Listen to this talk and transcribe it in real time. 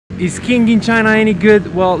Is skiing in China any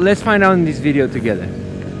good? Well, let's find out in this video together.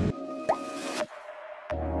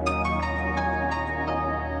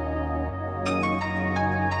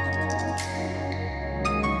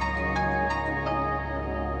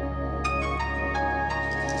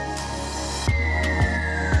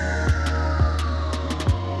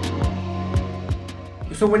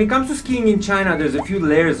 So when it comes to skiing in China, there's a few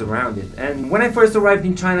layers around it. And when I first arrived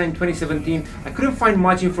in China in 2017, I couldn't find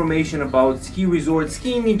much information about ski resorts,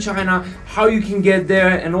 skiing in China, how you can get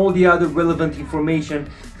there, and all the other relevant information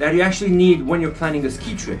that you actually need when you're planning a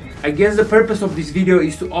ski trip. I guess the purpose of this video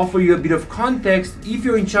is to offer you a bit of context if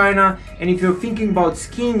you're in China and if you're thinking about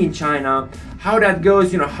skiing in China, how that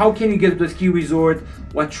goes, how can you get to a ski resort,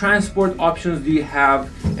 what transport options do you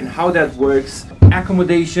have, and how that works,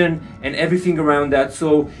 accommodation and everything around that.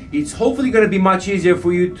 So it's hopefully going to be much easier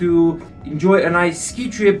for you to enjoy a nice ski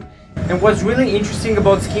trip. And what's really interesting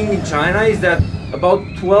about skiing in China is that about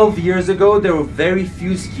 12 years ago there were very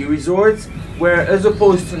few ski resorts, where as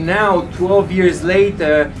opposed to now, 12 years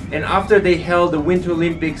later, and after they held the Winter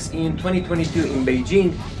Olympics in 2022 in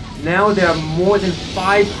Beijing, now there are more than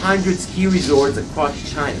 500 ski resorts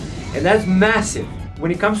across China, and that's massive.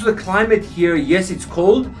 When it comes to the climate here, yes, it's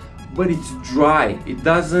cold, but it's dry. It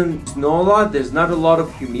doesn't snow a lot, there's not a lot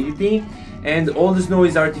of humidity, and all the snow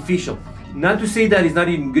is artificial. Not to say that it's not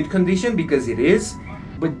in good condition, because it is,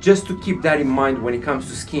 but just to keep that in mind when it comes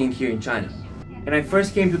to skiing here in China. And I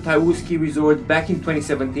first came to Thaiwoo Ski Resort back in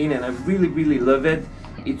 2017, and I really love it.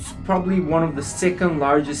 It's probably one of the second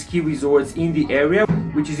largest ski resorts in the area,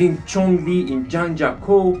 which is in Chongli in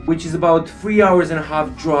Zhangjiakou, which is about 3.5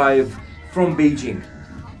 hours drive from Beijing.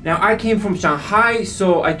 Now I came from Shanghai,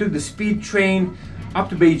 so I took the speed train up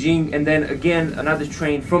to Beijing, and then again another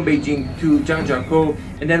train from Beijing to Zhangjiakou,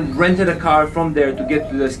 and then rented a car from there to get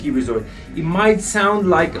to the ski resort. It might sound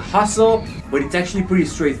like a hustle, but it's actually pretty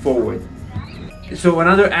straightforward. So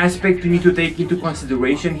another aspect you need to take into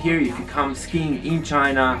consideration here if you come skiing in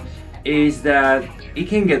China is that it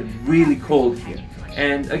can get really cold here.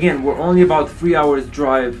 And again, we're only about 3 hours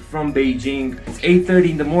drive from Beijing. It's 8:30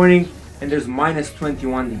 in the morning and there's minus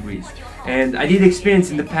 21 degrees. And I did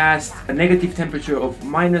experience in the past a negative temperature of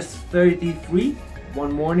minus 33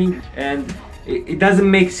 one morning, and it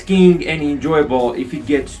doesn't make skiing any enjoyable if it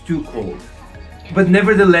gets too cold. But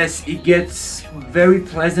nevertheless, it gets very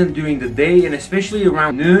pleasant during the day, and especially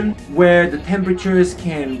around noon, where the temperatures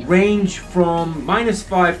can range from minus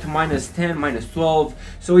 5 to minus 10, minus 12.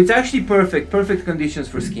 So it's actually perfect conditions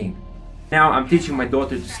for skiing. Now I'm teaching my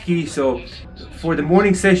daughter to ski, so for the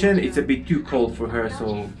morning session it's a bit too cold for her,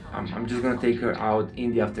 so I'm just gonna take her out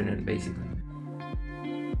in the afternoon basically.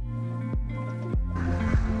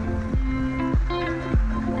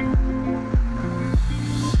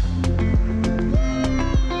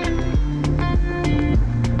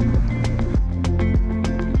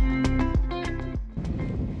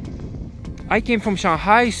 I came from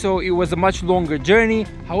Shanghai, so it was a much longer journey.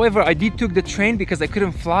 However, I did took the train because I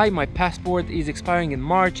couldn't fly. My passport is expiring in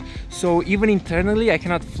March, so even internally I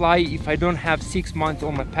cannot fly if I don't have 6 months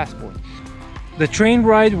on my passport. The train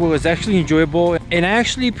ride was actually enjoyable, and I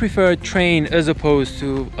actually prefer a train as opposed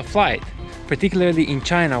to a flight, particularly in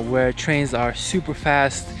China where trains are super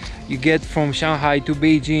fast. You get from Shanghai to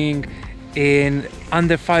Beijing in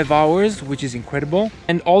under 5 hours, which is incredible.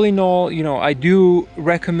 And all in all, I do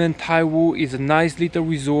recommend Thaiwoo. Is a nice little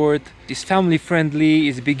resort. It's family friendly,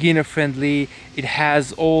 it's beginner friendly. It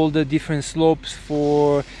has all the different slopes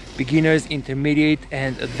for beginners, intermediate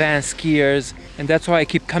and advanced skiers, and that's why I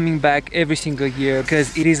keep coming back every single year,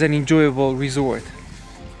 because it is an enjoyable resort.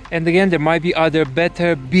 And again, there might be other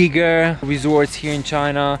better, bigger resorts here in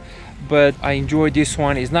China, but I enjoy this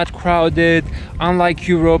one. It's not crowded. Unlike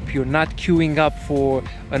Europe, you're not queuing up for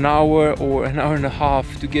an hour or an hour and a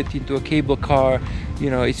half to get into a cable car.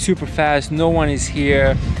 It's super fast, no one is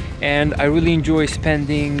here, and I really enjoy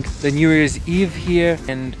spending the New Year's Eve here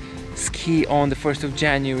and ski on the 1st of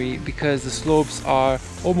January because the slopes are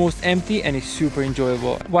almost empty and it's super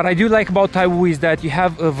enjoyable. What I do like about Thaiwoo is that you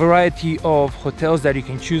have a variety of hotels that you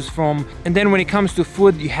can choose from, and then when it comes to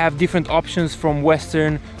food, you have different options from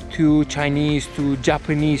Western to Chinese to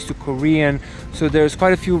Japanese to Korean, so there's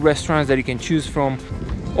quite a few restaurants that you can choose from.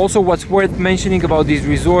 Also, what's worth mentioning about this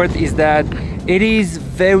resort is that it is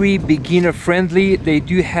very beginner friendly. They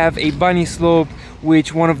do have a bunny slope,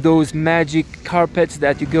 which one of those magic carpets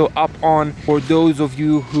that you go up on for those of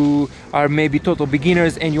you who are maybe total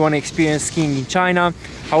beginners and you want to experience skiing in China.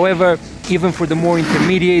 However, even for the more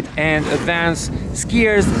intermediate and advanced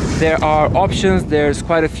skiers, there are options. There's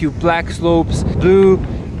quite a few black slopes, blue,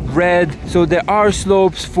 red, so there are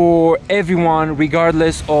slopes for everyone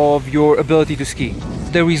regardless of your ability to ski.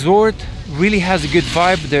 The resort really has a good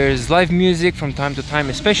vibe. There's live music from time to time,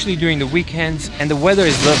 especially during the weekends, and the weather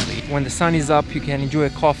is lovely. When the sun is up, you can enjoy a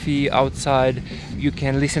coffee outside, you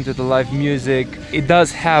can listen to the live music. It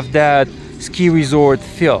does have that ski resort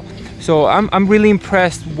feel. So I'm really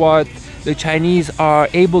impressed what the Chinese are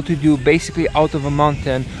able to do basically out of a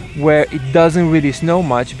mountain where it doesn't really snow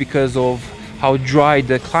much because of how dry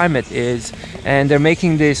the climate is, and they're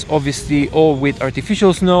making this obviously all with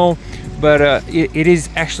artificial snow, but it is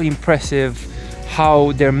actually impressive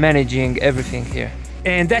how they're managing everything here.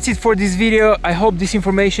 And that's it for this video. I hope this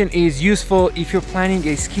information is useful if you're planning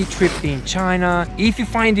a ski trip in China. If you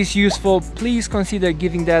find this useful, please consider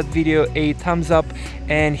giving that video a thumbs up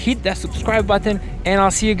and hit that subscribe button, and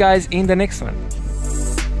I'll see you guys in the next one.